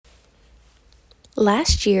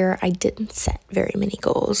Last year, I didn't set very many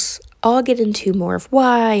goals. I'll get into more of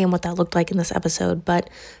why and what that looked like in this episode, but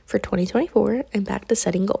for 2024, I'm back to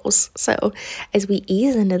setting goals. So, as we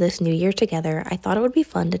ease into this new year together, I thought it would be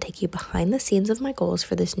fun to take you behind the scenes of my goals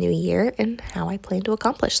for this new year and how I plan to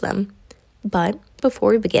accomplish them. But before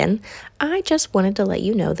we begin, I just wanted to let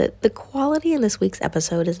you know that the quality in this week's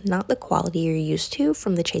episode is not the quality you're used to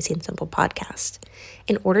from the Chasing Simple podcast.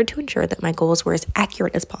 In order to ensure that my goals were as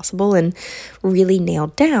accurate as possible and really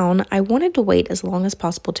nailed down, I wanted to wait as long as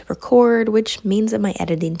possible to record, which means that my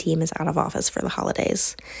editing team is out of office for the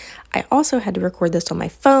holidays. I also had to record this on my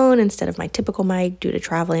phone instead of my typical mic due to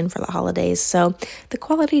traveling for the holidays, so the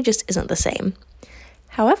quality just isn't the same.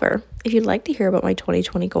 However, if you'd like to hear about my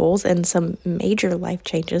 2020 goals and some major life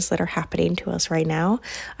changes that are happening to us right now,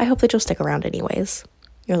 I hope that you'll stick around anyways.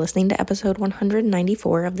 You're listening to episode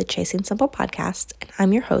 194 of the Chasing Simple podcast, and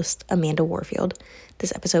I'm your host, Amanda Warfield.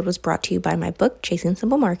 This episode was brought to you by my book, Chasing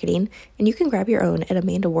Simple Marketing, and you can grab your own at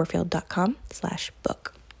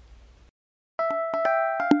amandawarfield.com/book.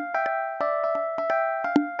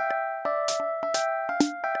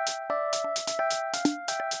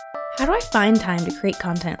 How do I find time to create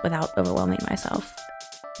content without overwhelming myself?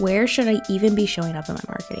 Where should I even be showing up in my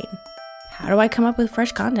marketing? How do I come up with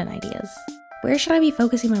fresh content ideas? Where should I be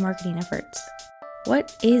focusing my marketing efforts?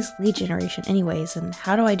 What is lead generation anyways, and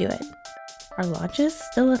how do I do it? Are launches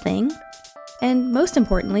still a thing? And most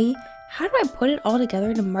importantly, how do I put it all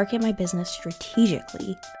together to market my business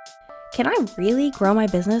strategically? Can I really grow my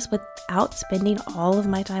business without spending all of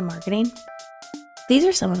my time marketing? These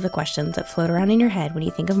are some of the questions that float around in your head when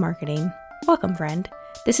you think of marketing. Welcome, friend.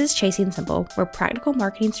 This is Chasing Simple, where practical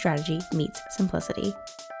marketing strategy meets simplicity.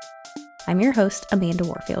 I'm your host, Amanda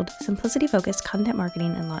Warfield, simplicity-focused content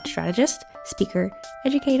marketing and launch strategist, speaker,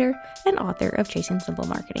 educator, and author of Chasing Simple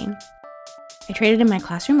Marketing. I traded in my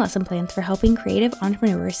classroom lesson plans for helping creative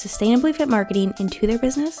entrepreneurs sustainably fit marketing into their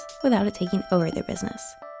business without it taking over their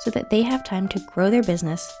business, so that they have time to grow their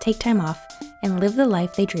business, take time off, and live the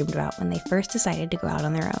life they dreamed about when they first decided to go out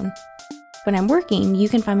on their own. When I'm working, you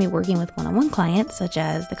can find me working with one-on-one clients such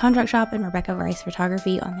as The Contract Shop and Rebecca Rice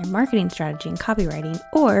Photography on their marketing strategy and copywriting,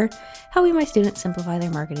 or helping my students simplify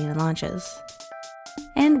their marketing and launches.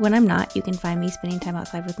 And when I'm not, you can find me spending time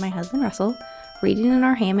outside with my husband Russell, reading in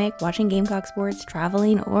our hammock, watching Gamecock sports,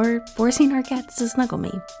 traveling, or forcing our cats to snuggle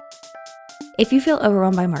me. If you feel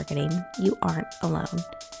overwhelmed by marketing, you aren't alone.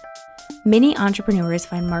 Many entrepreneurs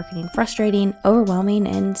find marketing frustrating, overwhelming,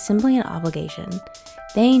 and simply an obligation.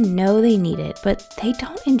 They know they need it, but they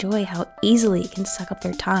don't enjoy how easily it can suck up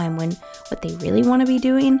their time when what they really want to be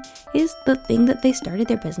doing is the thing that they started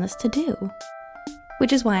their business to do.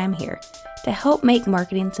 Which is why I'm here, to help make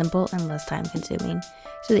marketing simple and less time consuming,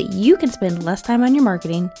 so that you can spend less time on your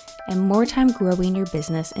marketing and more time growing your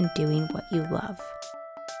business and doing what you love.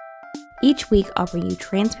 Each week, I'll bring you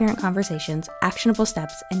transparent conversations, actionable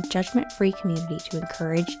steps, and judgment-free community to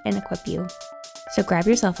encourage and equip you. So grab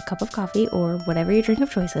yourself a cup of coffee or whatever your drink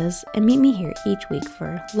of choice is, and meet me here each week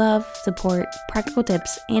for love, support, practical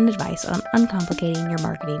tips, and advice on uncomplicating your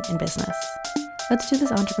marketing and business. Let's do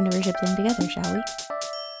this entrepreneurship thing together, shall we?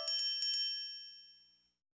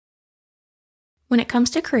 When it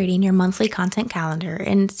comes to creating your monthly content calendar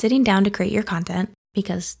and sitting down to create your content,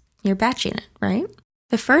 because you're batching it, right?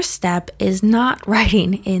 The first step is not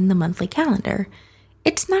writing in the monthly calendar.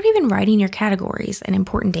 It's not even writing your categories and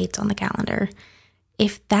important dates on the calendar.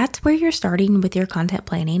 If that's where you're starting with your content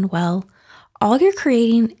planning, well, all you're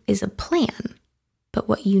creating is a plan. But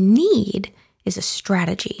what you need is a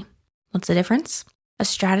strategy. What's the difference? A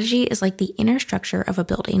strategy is like the inner structure of a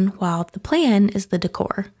building, while the plan is the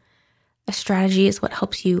decor. A strategy is what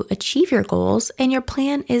helps you achieve your goals, and your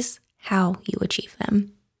plan is how you achieve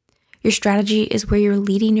them. Your strategy is where you're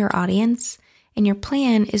leading your audience, and your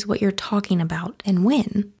plan is what you're talking about and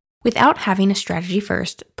when. Without having a strategy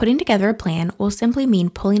first, putting together a plan will simply mean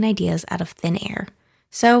pulling ideas out of thin air.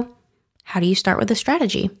 So, how do you start with a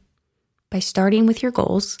strategy? By starting with your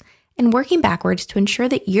goals and working backwards to ensure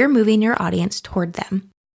that you're moving your audience toward them.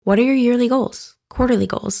 What are your yearly goals, quarterly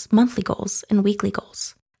goals, monthly goals, and weekly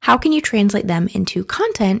goals? How can you translate them into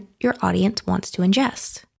content your audience wants to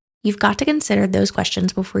ingest? You've got to consider those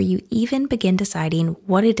questions before you even begin deciding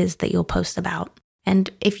what it is that you'll post about.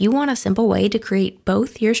 And if you want a simple way to create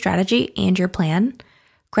both your strategy and your plan,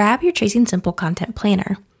 grab your Chasing Simple Content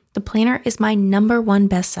Planner. The planner is my #1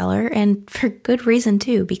 bestseller, and for good reason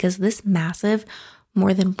too, because this massive,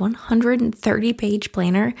 more than 130-page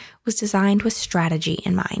planner was designed with strategy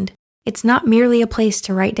in mind. It's not merely a place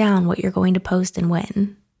to write down what you're going to post and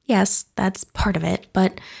when. Yes, that's part of it,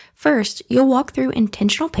 but first, you'll walk through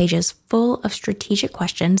intentional pages full of strategic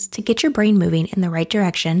questions to get your brain moving in the right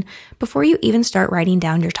direction before you even start writing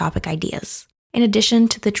down your topic ideas. In addition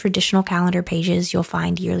to the traditional calendar pages, you'll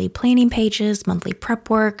find yearly planning pages, monthly prep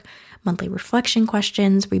work, monthly reflection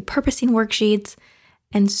questions, repurposing worksheets,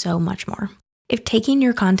 and so much more. If taking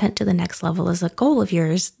your content to the next level is a goal of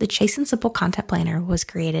yours, the Chase and Simple Content Planner was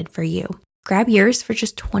created for you. Grab yours for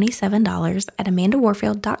just $27 at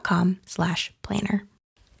amandawarfield.com/planner.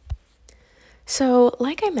 So,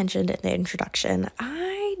 like I mentioned in the introduction,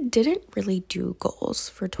 I didn't really do goals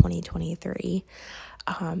for 2023.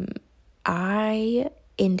 I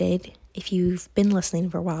ended, if you've been listening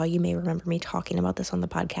for a while, you may remember me talking about this on the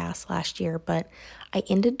podcast last year, but I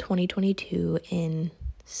ended 2022 in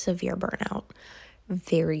severe burnout,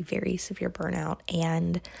 very, very severe burnout.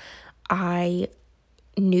 And I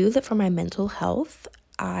knew that for my mental health,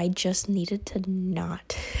 I just needed to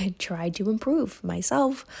not try to improve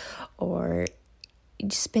myself or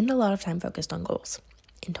spend a lot of time focused on goals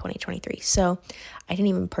in 2023. So I didn't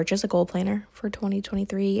even purchase a goal planner for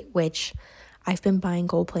 2023, which I've been buying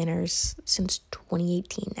goal planners since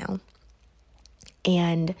 2018 now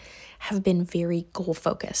and have been very goal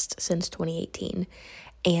focused since 2018.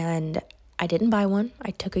 And I didn't buy one.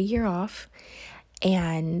 I took a year off.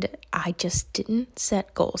 And I just didn't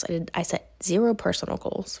set goals. I set 0 personal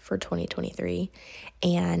goals for 2023.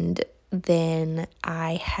 And then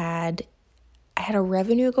I had a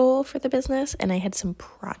revenue goal for the business, and I had some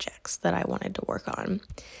projects that I wanted to work on.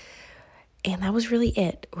 And that was really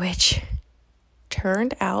it, which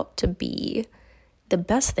turned out to be the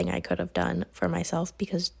best thing I could have done for myself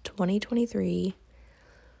because 2023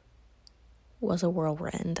 was a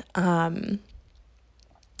whirlwind.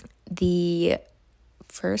 The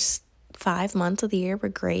first 5 months of the year were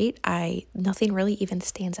great. Nothing really even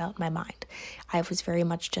stands out in my mind. I was very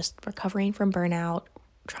much just recovering from burnout,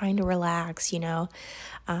 trying to relax, working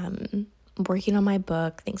on my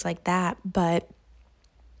book, things like that. But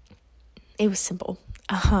it was simple.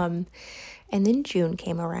 And then June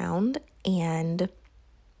came around and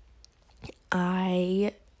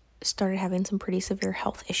I started having some pretty severe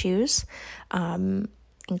health issues,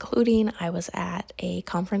 including I was at a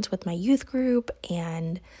conference with my youth group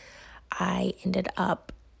and I ended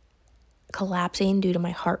up collapsing due to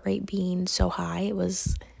my heart rate being so high. It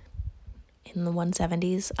was in the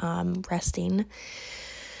 170s, resting.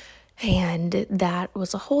 And that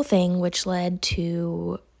was a whole thing, which led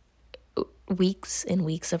to weeks and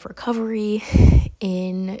weeks of recovery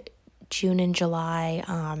in June and July,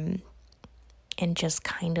 and just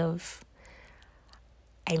kind of,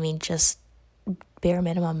 just bare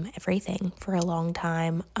minimum everything for a long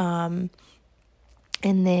time. And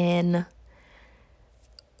then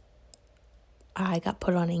I got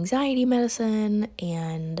put on anxiety medicine,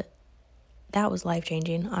 and that was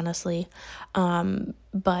life-changing, honestly.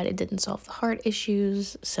 But it didn't solve the heart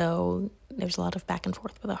issues, so there's a lot of back and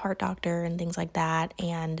forth with a heart doctor and things like that.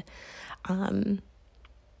 And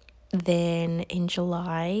then in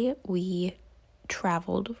July, we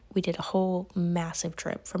traveled. We did a whole massive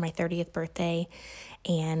trip for my 30th birthday,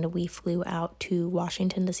 and we flew out to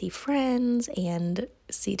Washington to see friends and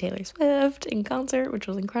see Taylor Swift in concert, which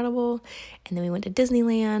was incredible. And then we went to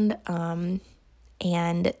Disneyland,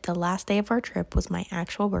 and the last day of our trip was my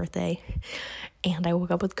actual birthday, and I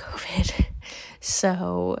woke up with COVID.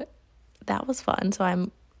 So that was fun. So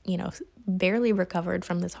I'm, barely recovered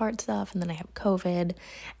from this heart stuff, and then I have COVID.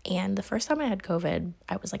 And the first time I had COVID,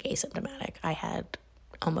 I was like asymptomatic. I had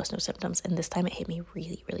almost no symptoms, and this time it hit me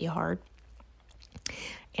really, really hard.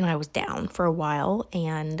 And I was down for a while,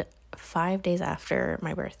 and 5 days after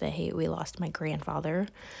my birthday, we lost my grandfather,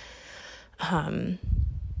 whom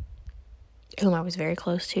I was very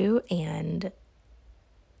close to, and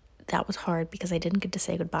that was hard because I didn't get to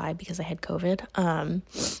say goodbye because I had COVID.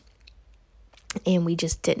 And we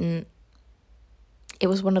just didn't, it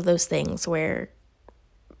was one of those things where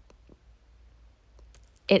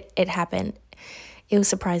it happened. It was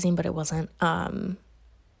surprising, but it wasn't.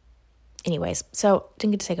 Anyways, so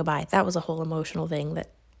didn't get to say goodbye. That was a whole emotional thing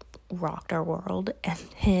that rocked our world. And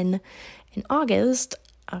then in August,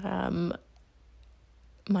 my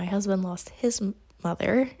husband lost his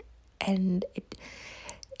mother, and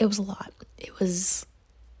it was a lot. It was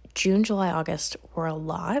June, July, August were a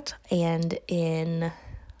lot. And in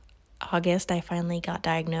August, I finally got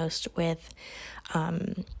diagnosed with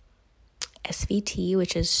SVT,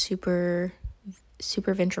 which is supraventricular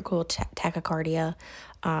tachycardia,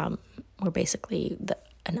 where basically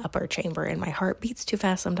an upper chamber in my heart beats too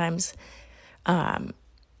fast sometimes. Not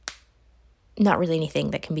really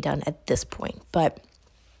anything that can be done at this point, but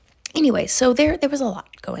Anyway, so there was a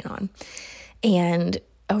lot going on. And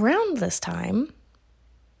around this time,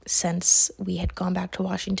 since we had gone back to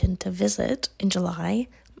Washington to visit in July,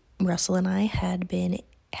 Russell and I had been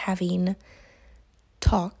having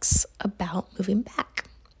talks about moving back.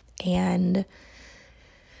 And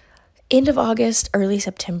end of August, early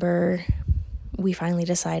September, we finally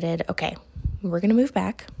decided, okay, we're going to move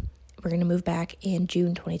back. We're going to move back in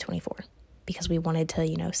June 2024 because we wanted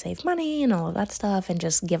to, save money and all of that stuff and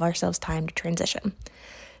just give ourselves time to transition.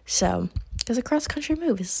 So, because a cross-country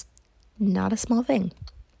move is not a small thing.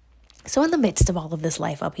 So in the midst of all of this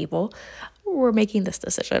life upheaval, we're making this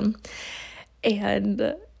decision.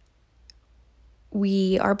 And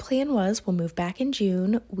our plan was we'll move back in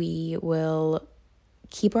June. We will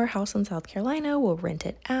keep our house in South Carolina. We'll rent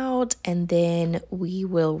it out. And then we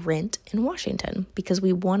will rent in Washington because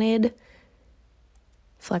we wanted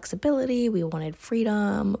flexibility. We wanted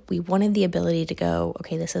freedom. We wanted the ability to go,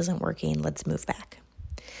 okay, this isn't working. Let's move back.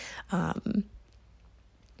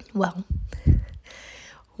 Well,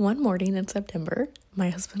 one morning in September, my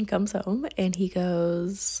husband comes home and he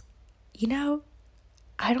goes,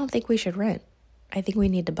 I don't think we should rent. I think we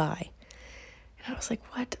need to buy. And I was like,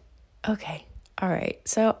 what? Okay. All right.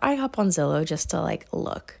 So I hop on Zillow just to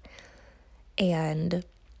look. And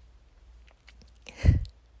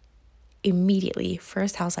immediately,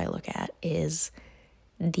 first house I look at is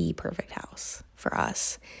the perfect house for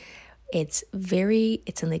us. It's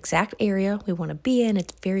in the exact area we want to be in.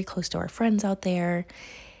 It's very close to our friends out there.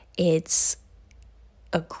 It's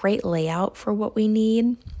a great layout for what we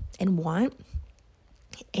need and want.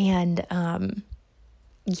 And I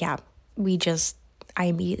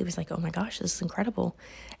immediately was like, oh my gosh, this is incredible.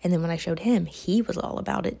 And then when I showed him, he was all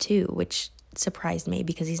about it too, which surprised me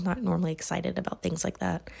because he's not normally excited about things like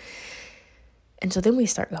that. And so then we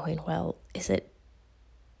start going, well, is it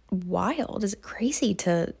wild? Is it crazy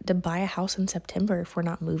to buy a house in September if we're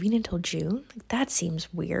not moving until June? That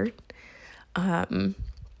seems weird. And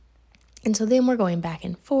so then we're going back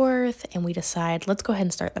and forth and we decide, let's go ahead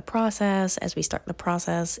and start the process. As we start the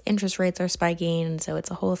process, interest rates are spiking. And so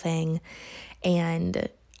it's a whole thing. And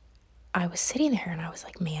I was sitting there and I was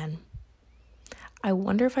like, man, I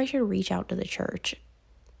wonder if I should reach out to the church,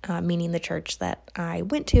 meaning the church that I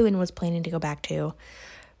went to and was planning to go back to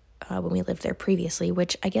when we lived there previously,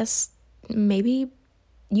 which I guess maybe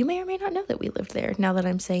you may or may not know that we lived there now that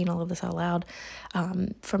I'm saying all of this out loud.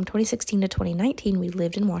 From 2016 to 2019, we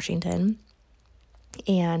lived in Washington,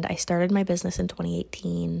 and I started my business in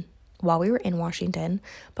 2018 while we were in Washington,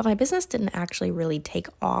 but my business didn't actually really take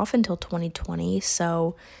off until 2020,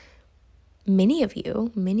 so many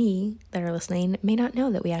that are listening may not know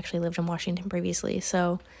that we actually lived in Washington previously,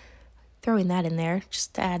 so throwing that in there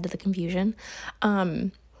just to add to the confusion.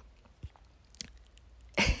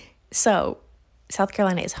 So South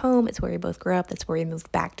Carolina is home. It's where we both grew up. That's where we moved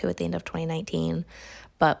back to at the end of 2019,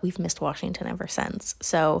 but we've missed Washington ever since.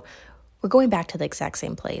 So we're going back to the exact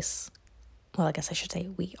same place. Well, I guess I should say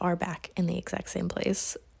we are back in the exact same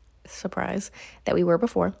place, surprise, that we were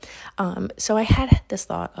before. So I had this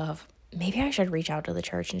thought of maybe I should reach out to the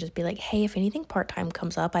church and just be like, hey, if anything part-time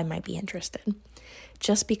comes up, I might be interested.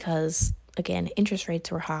 Just because, again, interest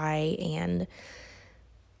rates were high and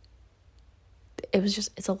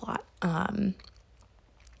it's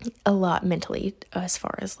a lot mentally as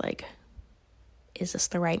far as is this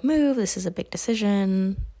the right move? This is a big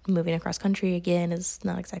decision. Moving across country again is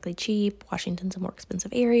not exactly cheap. Washington's a more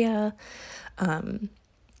expensive area. And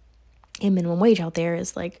minimum wage out there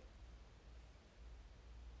is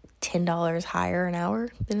 $10 higher an hour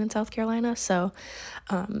than in South Carolina. So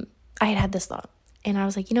I had this thought and I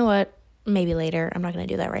was like, you know what? Maybe later. I'm not going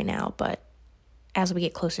to do that right now. But as we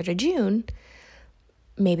get closer to June,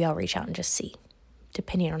 maybe I'll reach out and just see,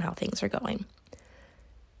 depending on how things are going.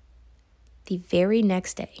 The very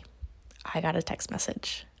next day, I got a text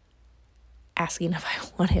message asking if I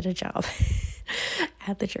wanted a job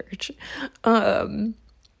at the church. And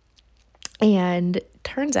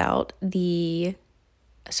turns out the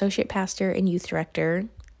associate pastor and youth director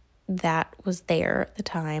that was there at the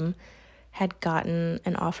time had gotten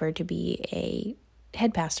an offer to be a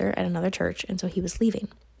head pastor at another church, and so he was leaving.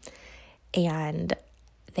 And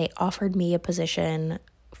they offered me a position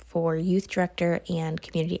for youth director and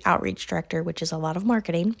community outreach director, which is a lot of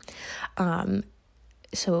marketing.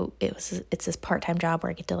 So it's this part-time job where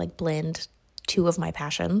I get to blend two of my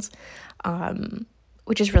passions,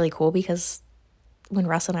 which is really cool because when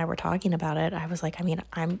Russ and I were talking about it, I was like,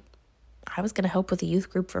 I was going to help with the youth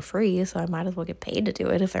group for free, so I might as well get paid to do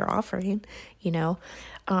it if they're offering,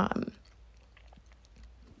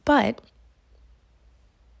 But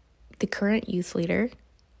the current youth leader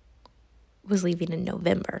was leaving in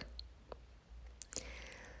November.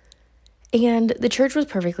 And the church was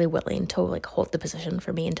perfectly willing to like hold the position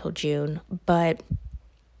for me until June, but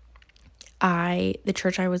the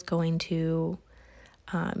church I was going to,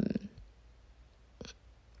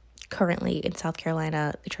 currently in South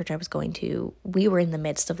Carolina, the church I was going to, we were in the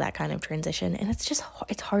midst of that kind of transition, and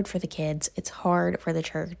it's hard for the kids. It's hard for the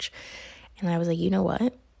church. And I was like, you know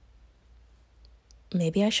what?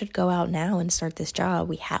 Maybe I should go out now and start this job.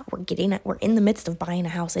 We're in the midst of buying a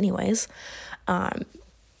house anyways.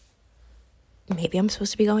 Maybe I'm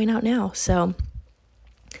supposed to be going out now. So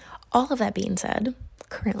all of that being said,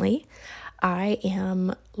 currently I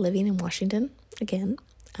am living in Washington again.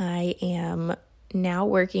 I am now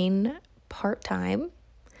working part-time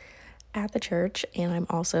at the church, and I'm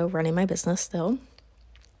also running my business still.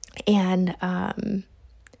 And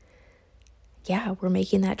we're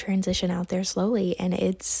making that transition out there slowly, and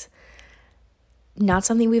it's not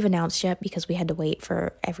something we've announced yet because we had to wait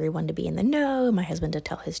for everyone to be in the know, my husband to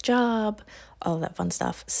tell his job, all of that fun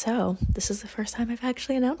stuff. So this is the first time I've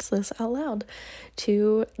actually announced this out loud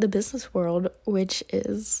to the business world, which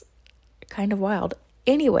is kind of wild.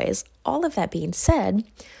 Anyways, all of that being said,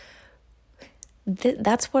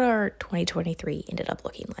 that's what our 2023 ended up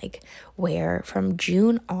looking like, where from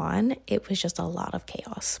June on, it was just a lot of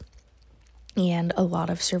chaos and a lot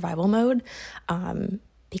of survival mode,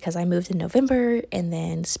 because I moved in November and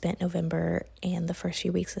then spent November and the first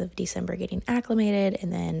few weeks of December getting acclimated,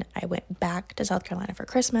 and then I went back to South Carolina for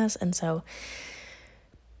Christmas, and so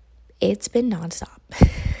it's been nonstop.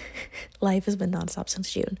 Life has been nonstop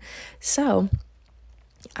since June. So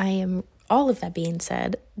all of that being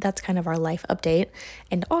said, that's kind of our life update.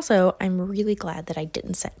 And also, I'm really glad that I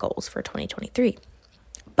didn't set goals for 2023.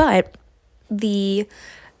 But the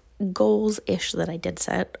goals-ish that I did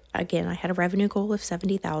set, again, I had a revenue goal of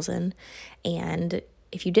 $70,000. And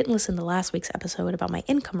if you didn't listen to last week's episode about my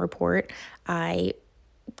income report, I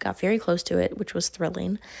got very close to it, which was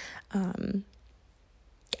thrilling. I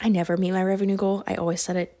never meet my revenue goal. I always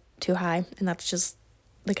set it too high, and that's just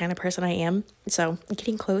the kind of person I am. So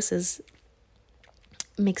getting close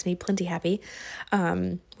makes me plenty happy,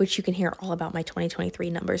 which you can hear all about my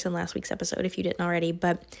 2023 numbers in last week's episode if you didn't already.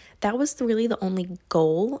 But that was really the only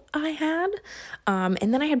goal I had.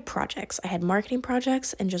 And then I had projects. I had marketing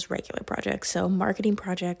projects and just regular projects. So marketing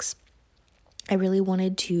projects, I really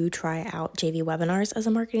wanted to try out JV webinars as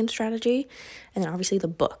a marketing strategy. And then obviously the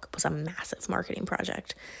book was a massive marketing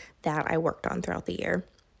project that I worked on throughout the year,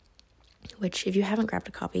 which if you haven't grabbed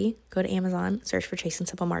a copy, go to Amazon, search for Chasing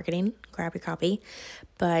Simple Marketing, grab your copy.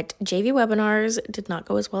 But JV webinars did not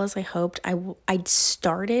go as well as I hoped. I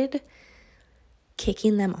started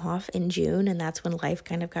kicking them off in June, and that's when life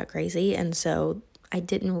kind of got crazy. And so I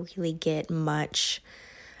didn't really get much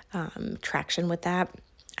traction with that.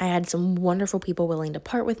 I had some wonderful people willing to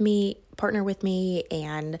partner with me,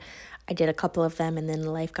 and I did a couple of them, and then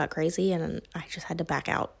life got crazy, and I just had to back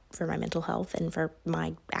out for my mental health and for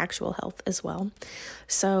my actual health as well.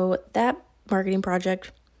 So that marketing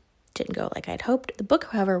project didn't go like I'd hoped. The book,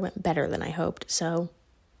 however, went better than I hoped. So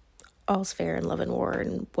all's fair in love and war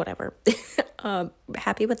and whatever.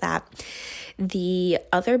 Happy with that. The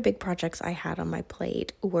other big projects I had on my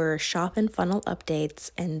plate were shop and funnel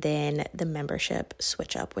updates, and then the membership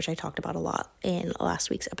switch up, which I talked about a lot in last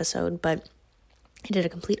week's episode. But I did a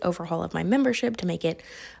complete overhaul of my membership to make it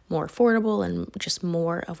more affordable and just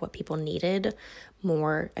more of what people needed,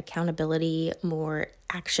 more accountability, more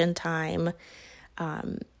action time,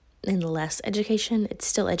 and less education. It's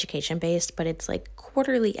still education based, but it's like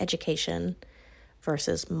quarterly education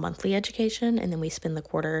versus monthly education. And then we spend the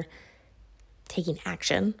quarter taking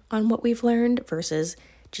action on what we've learned versus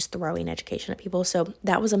just throwing education at people. So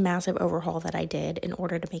that was a massive overhaul that I did in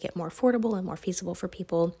order to make it more affordable and more feasible for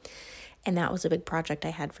people. And that was a big project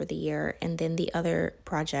I had for the year. And then the other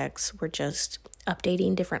projects were just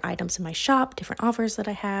updating different items in my shop, different offers that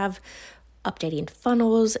I have, updating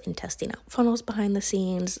funnels and testing out funnels behind the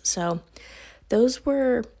scenes. So those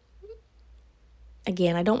were,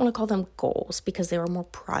 again, I don't want to call them goals because they were more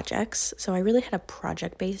projects. So I really had a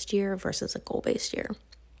project-based year versus a goal-based year.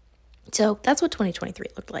 So that's what 2023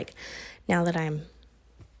 looked like now that I'm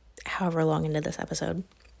however long into this episode.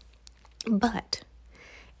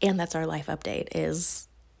 And that's our life update, is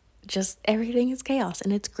just everything is chaos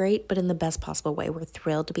and it's great, but in the best possible way. We're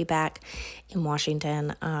thrilled to be back in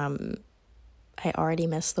Washington. I already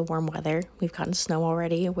miss the warm weather. We've gotten snow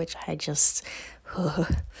already, which I just,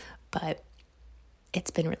 but it's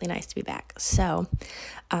been really nice to be back. So,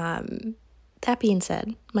 that being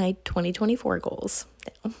said, my 2024 goals,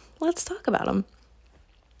 let's talk about them.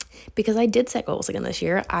 Because I did set goals again this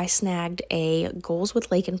year. I snagged a Goals with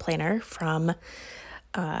Lakin planner from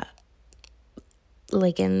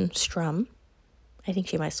Lakin Strum. I think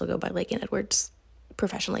she might still go by Lakin Edwards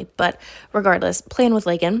professionally, but regardless, Plan with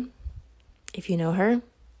Lakin. If you know her,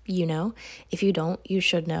 you know. If you don't, you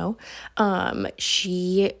should know.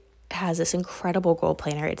 She has this incredible goal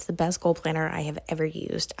planner. It's the best goal planner I have ever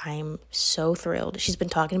used. I'm so thrilled. She's been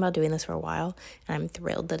talking about doing this for a while, and I'm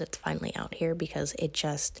thrilled that it's finally out here because it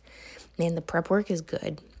just, man, the prep work is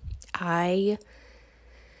good. I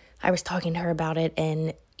was talking to her about it,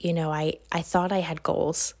 and I thought I had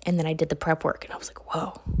goals, and then I did the prep work, and I was like,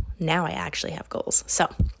 whoa, now I actually have goals. So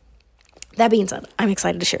that being said, I'm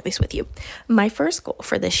excited to share these with you. My first goal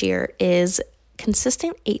for this year is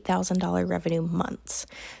consistent $8,000 revenue months.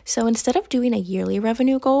 So instead of doing a yearly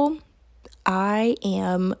revenue goal, I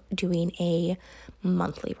am doing a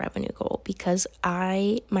monthly revenue goal because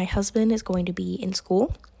my husband is going to be in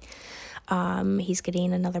school. He's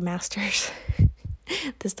getting another master's,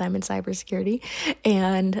 this time in cybersecurity,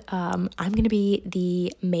 and I'm going to be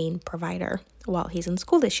the main provider while he's in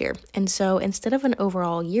school this year. And so instead of an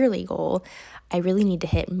overall yearly goal, I really need to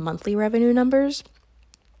hit monthly revenue numbers.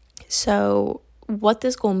 So what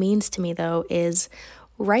this goal means to me, though, is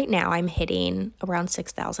right now I'm hitting around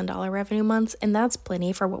 $6,000 revenue months, and that's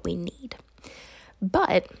plenty for what we need.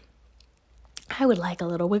 But I would like a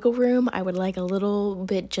little wiggle room. I would like a little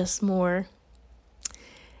bit just more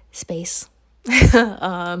space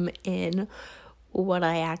in what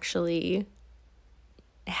I actually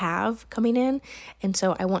have coming in. And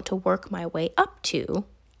so I want to work my way up to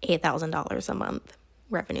 $8,000 a month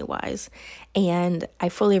revenue-wise. And I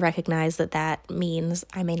fully recognize that means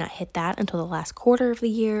I may not hit that until the last quarter of the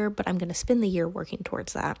year, but I'm going to spend the year working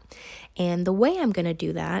towards that. And the way I'm going to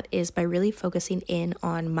do that is by really focusing in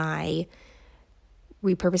on my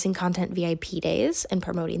repurposing content VIP days and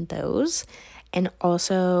promoting those, and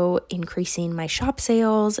also increasing my shop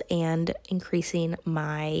sales and increasing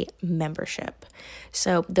my membership.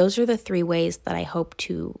 So those are the 3 ways that I hope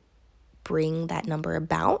to bring that number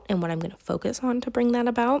about and what I'm going to focus on to bring that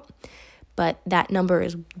about. But that number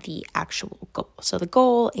is the actual goal. So the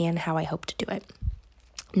goal and how I hope to do it.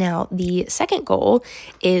 Now, the second goal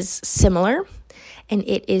is similar, and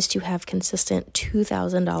it is to have consistent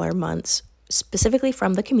 $2,000 months specifically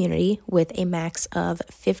from the community with a max of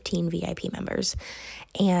 15 VIP members.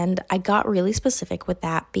 And I got really specific with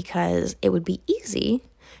that because it would be easy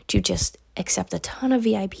to just accept a ton of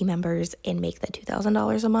VIP members and make that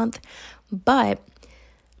 $2,000 a month. But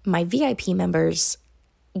my VIP members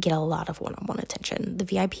get a lot of one-on-one attention. The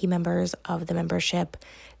VIP members of the membership,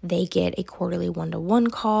 they get a quarterly one-to-one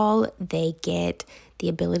call. They get the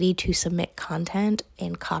ability to submit content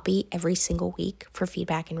and copy every single week for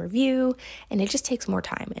feedback and review, and it just takes more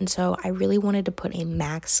time. And so I really wanted to put a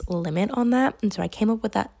max limit on that. And so I came up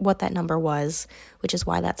with what that number was, which is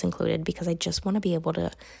why that's included, because I just want to be able to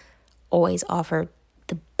always offer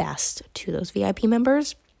the best to those VIP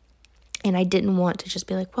members. And I didn't want to just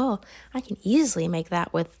be like, well, I can easily make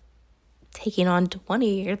that with taking on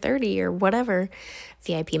 20 or 30 or whatever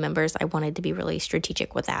VIP members. I wanted to be really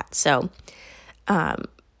strategic with that. So,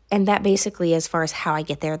 and that basically, as far as how I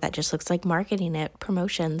get there, that just looks like marketing it,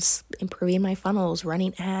 promotions, improving my funnels,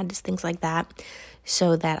 running ads, things like that,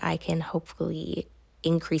 so that I can hopefully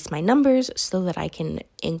increase my numbers so that I can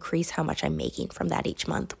increase how much I'm making from that each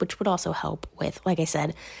month, which would also help with, like I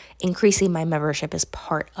said, increasing my membership as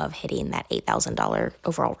part of hitting that $8,000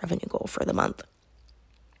 overall revenue goal for the month.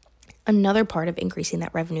 Another part of increasing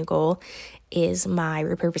that revenue goal is my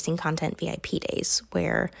repurposing content VIP days,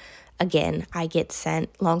 where, again, I get sent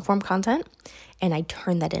long form content and I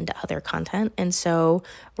turn that into other content. And so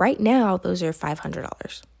right now, those are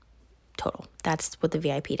 $500 total. That's what the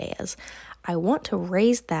VIP day is. I want to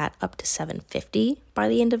raise that up to $750 by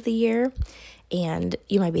the end of the year. And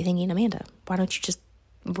you might be thinking, Amanda, why don't you just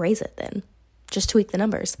raise it then? Just tweak the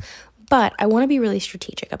numbers. But I want to be really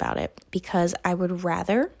strategic about it because I would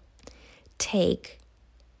rather take,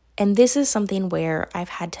 and this is something where I've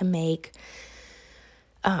had to make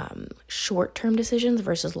short-term decisions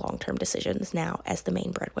versus long-term decisions now as the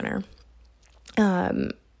main breadwinner.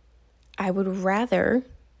 I would rather,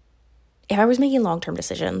 if I was making long-term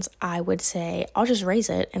decisions, I would say, I'll just raise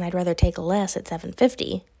it, and I'd rather take less at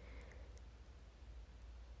 $750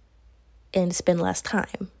 and spend less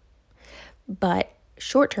time. But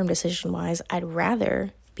short-term decision-wise, I'd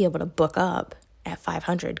rather be able to book up at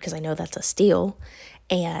 $500 because I know that's a steal.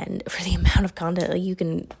 And for the amount of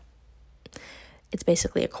content, it's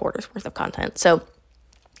basically a quarter's worth of content. So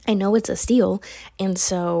I know it's a steal. And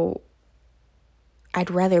so I'd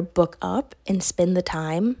rather book up and spend the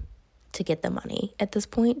time to get the money at this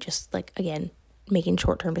point, just like, again, making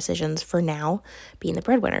short-term decisions for now, being the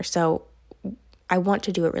breadwinner. So I want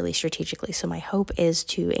to do it really strategically. So my hope is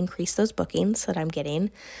to increase those bookings that I'm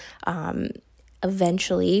getting,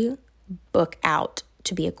 eventually book out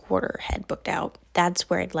to be a quarter ahead booked out. That's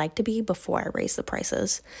where I'd like to be before I raise the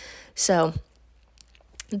prices. So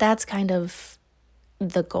that's kind of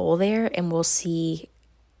the goal there, and we'll see.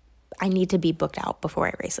 I need to be booked out before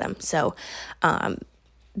I raise them. So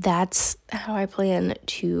that's how I plan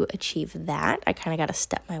to achieve that. I kind of got to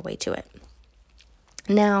step my way to it.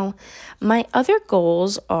 Now, my other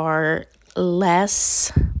goals are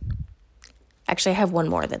less. Actually, I have one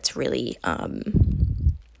more that's really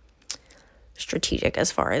strategic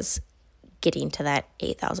as far as getting to that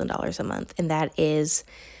 $8,000 a month, and that is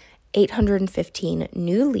 815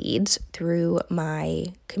 new leads through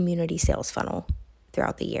my community sales funnel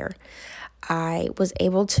throughout the year. I was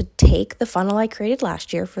able to take the funnel I created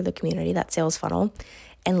last year for the community, that sales funnel,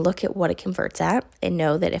 and look at what it converts at and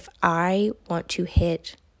know that if I want to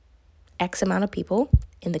hit X amount of people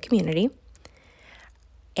in the community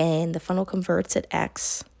and the funnel converts at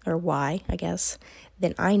X or Y, I guess,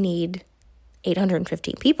 then I need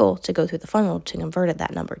 815 people to go through the funnel to convert at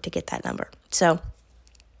that number, to get that number. So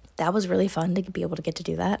that was really fun to be able to get to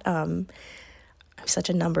do that. I'm such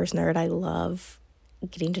a numbers nerd. I love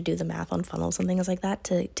getting to do the math on funnels and things like that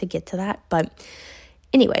to get to that. But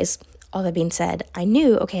anyways, all that being said, I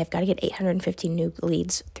knew, okay, I've got to get 815 new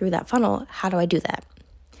leads through that funnel. How do I do that?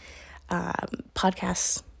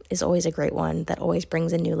 Podcasts is always a great one that always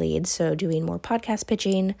brings in new leads. So doing more podcast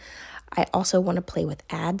pitching. I also want to play with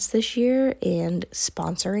ads this year and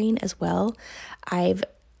sponsoring as well. I've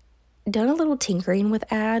done a little tinkering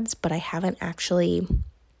with ads, but I haven't actually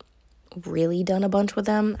really done a bunch with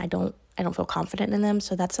them. I don't feel confident in them.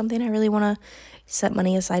 So that's something I really want to set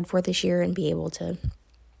money aside for this year and be able to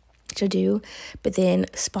do. But then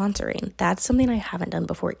sponsoring, that's something I haven't done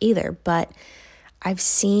before either, but I've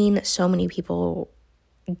seen so many people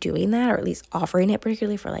doing that, or at least offering it,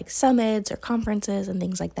 particularly for like summits or conferences and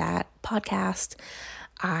things like that, podcasts.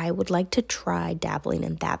 I would like to try dabbling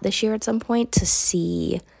in that this year at some point to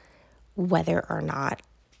see whether or not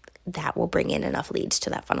that will bring in enough leads to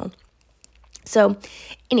that funnel. So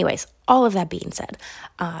anyways, all of that being said,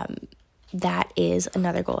 that is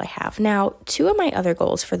another goal I have. Now, two of my other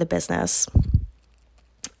goals for the business,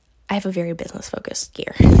 I have a very business focused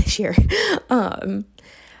year this year,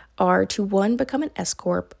 are to one, become an S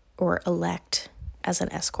Corp, or elect as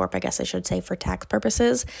an S Corp, I guess I should say, for tax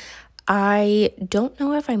purposes. I don't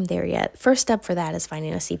know if I'm there yet. First step for that is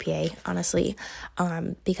finding a CPA, honestly,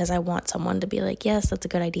 because I want someone to be like, yes, that's a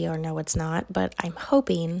good idea, or no, it's not. But I'm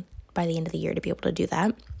hoping by the end of the year to be able to do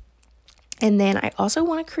that. And then I also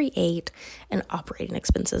want to create an operating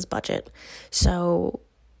expenses budget. So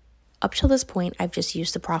up till this point, I've just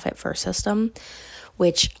used the Profit First system,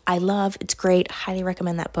 which I love. It's great. Highly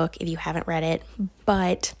recommend that book if you haven't read it.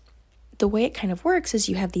 But the way it kind of works is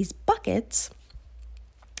you have these buckets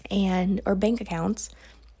or bank accounts,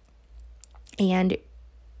 and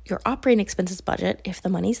your operating expenses budget, if the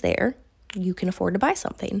money's there, you can afford to buy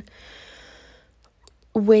something,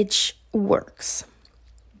 which works.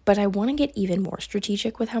 But I want to get even more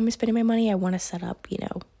strategic with how I'm spending my money. I want to set up,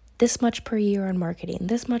 this much per year on marketing,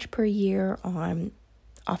 this much per year on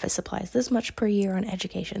office supplies, this much per year on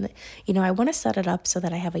education. I want to set it up so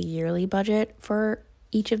that I have a yearly budget for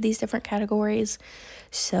each of these different categories,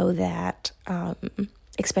 so that,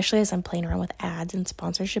 especially as I'm playing around with ads and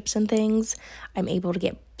sponsorships and things, I'm able to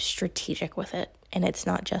get strategic with it. And it's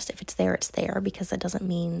not just if it's there, because that doesn't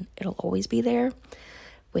mean it'll always be there.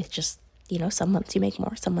 With just, some months you make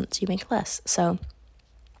more, some months you make less. So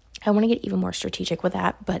I want to get even more strategic with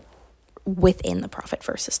that, but within the Profit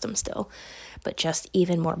First system still, but just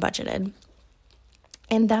even more budgeted.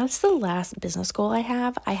 And that's the last business goal I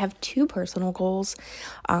have. I have two personal goals,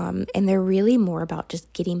 and they're really more about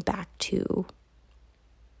just getting back to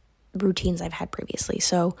routines I've had previously.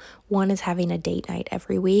 So one is having a date night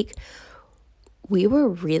every week. We were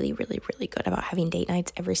really, really, really good about having date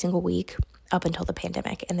nights every single week up until the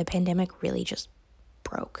pandemic. And the pandemic really just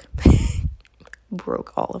broke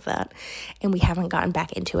all of that. And we haven't gotten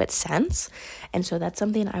back into it since. And so that's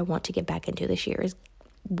something I want to get back into this year, is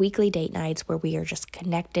weekly date nights where we are just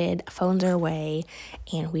connected, phones are away,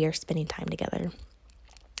 and we are spending time together.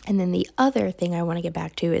 And then the other thing I want to get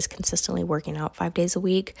back to is consistently working out 5 days a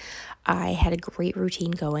week. I had a great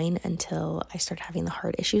routine going until I started having the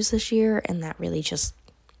heart issues this year, and that really just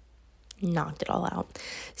knocked it all out.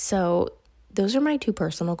 So those are my two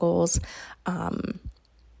personal goals.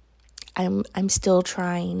 I'm still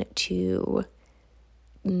trying to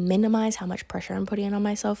minimize how much pressure I'm putting on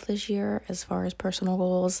myself this year as far as personal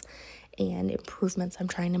goals and improvements I'm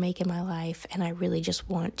trying to make in my life. And I really just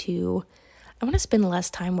want to I want to spend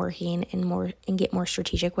less time working and get more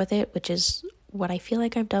strategic with it, which is what I feel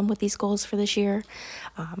like I've done with these goals for this year.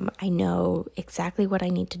 I know exactly what I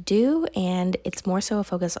need to do, and it's more so a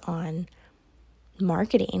focus on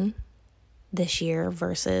marketing this year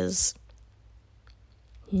versus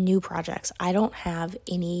new projects. I'm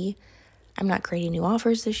not creating new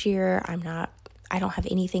offers this year. I don't have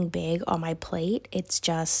anything big on my plate. It's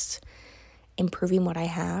just improving what I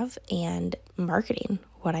have and marketing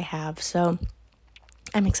what I have. So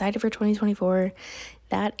I'm excited for 2024.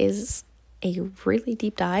 That is a really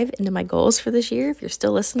deep dive into my goals for this year. If you're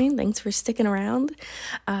still listening, thanks for sticking around.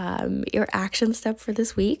 Your action step for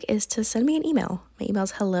this week is to send me an email. My email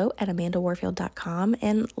is hello@amandawarfield.com,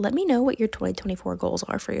 and let me know what your 2024 goals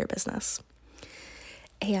are for your business.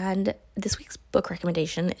 And this week's book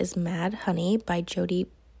recommendation is Mad Honey by Jodi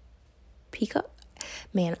Picoult.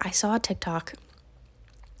 Man, I saw a TikTok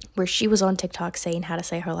where she was on TikTok saying how to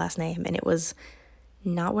say her last name, and it was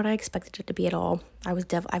not what I expected it to be at all.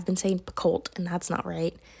 I've been saying Picoult, and that's not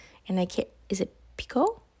right. And is it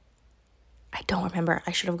Picoult? I don't remember.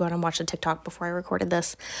 I should have gone and watched a TikTok before I recorded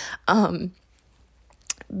this.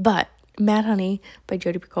 But Mad Honey by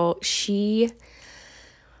Jodi Picoult,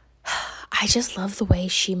 I just love the way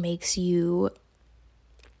she makes you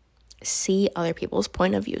see other people's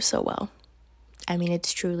point of view so well. I mean,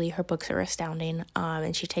 it's truly, her books are astounding,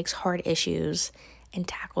 and she takes hard issues and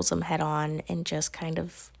tackles them head on and just kind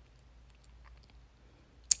of,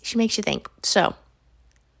 she makes you think. So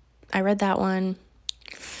I read that one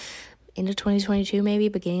into 2022, maybe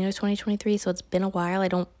beginning of 2023. So it's been a while. I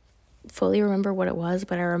don't fully remember what it was,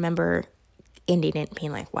 but I remember ending it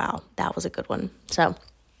being like, wow, that was a good one. So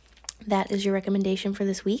that is your recommendation for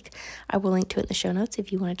this week. I will link to it in the show notes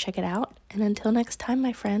if you want to check it out. And until next time,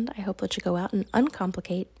 my friend, I hope that you go out and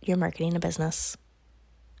uncomplicate your marketing and business.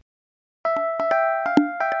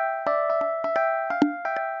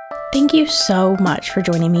 Thank you so much for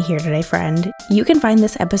joining me here today, friend. You can find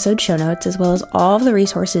this episode show notes as well as all of the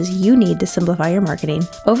resources you need to simplify your marketing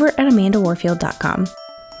over at amandawarfield.com.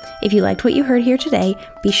 If you liked what you heard here today,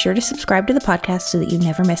 be sure to subscribe to the podcast so that you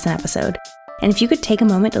never miss an episode. And if you could take a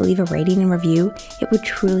moment to leave a rating and review, it would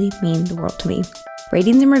truly mean the world to me.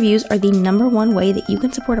 Ratings and reviews are the number one way that you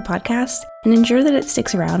can support a podcast and ensure that it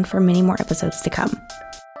sticks around for many more episodes to come.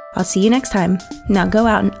 I'll see you next time. Now go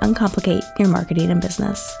out and uncomplicate your marketing and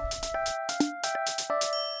business.